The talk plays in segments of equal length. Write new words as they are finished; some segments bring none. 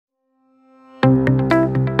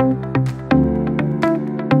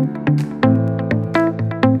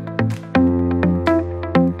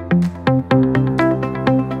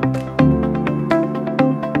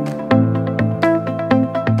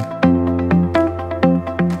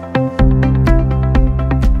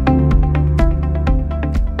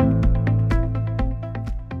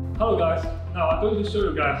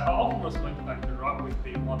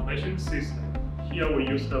here we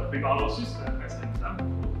use the Vivalo system as an example.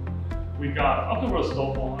 We got Akuvox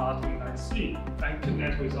on R29C and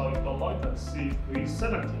connect with our interloiter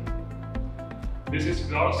C370. This is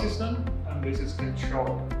Vivalo system and this is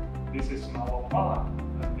controller. This is mouse bar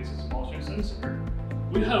and this is motion sensor.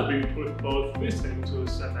 We have been put both systems into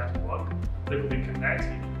the same network. They will be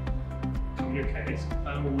connected, communicate,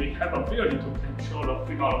 and we have ability to control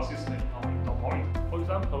the Vivalo system in our indoor monitor. For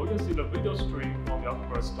example, we can see the video stream from the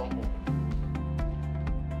Akuvox monitor.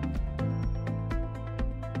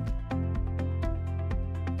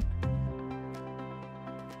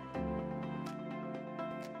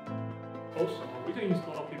 Also, we can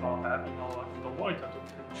install a Vivalo app in our indoor monitor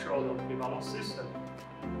to control the Vivalo system.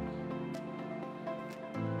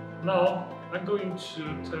 Now, I'm going to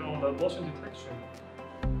turn on the motion detection.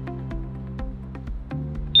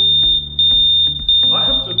 I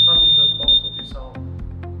have to tap in the code to disarm.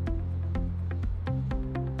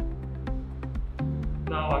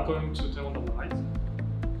 Now I'm going to turn on the light.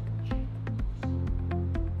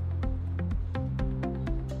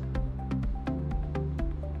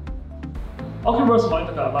 Akuvox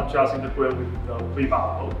monitor are not just integrated with the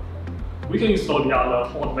Vivalo. We can install the other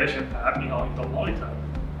automation app in our indoor monitor,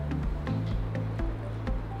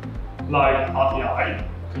 like RTI,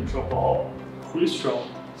 Control Ball, Crystal,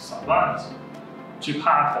 Savant,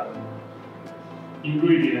 G-Pattern,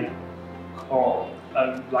 Ingredient, Core,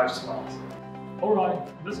 and LiveSmart.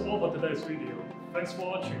 Alright, that's all for today's video. Thanks for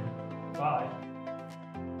watching. Bye.